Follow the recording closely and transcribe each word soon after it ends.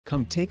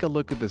Come take a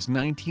look at this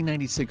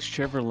 1996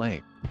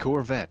 Chevrolet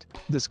Corvette.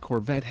 This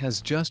Corvette has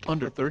just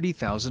under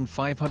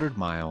 30,500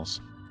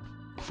 miles.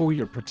 For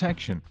your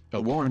protection,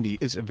 a warranty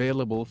is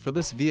available for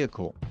this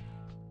vehicle.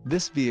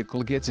 This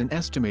vehicle gets an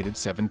estimated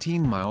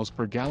 17 miles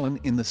per gallon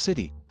in the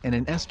city, and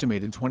an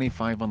estimated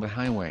 25 on the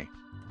highway.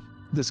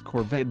 This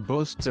Corvette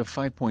boasts a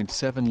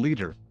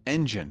 5.7-liter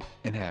engine,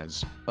 and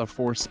has a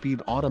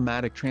 4-speed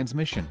automatic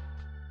transmission.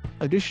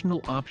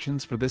 Additional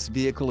options for this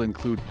vehicle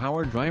include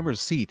power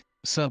driver's seat,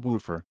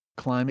 subwoofer,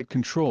 climate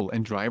control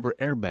and driver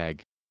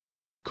airbag.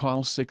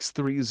 Call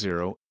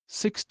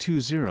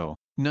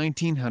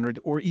 630-620-1900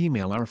 or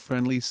email our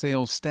friendly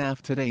sales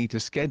staff today to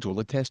schedule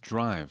a test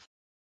drive.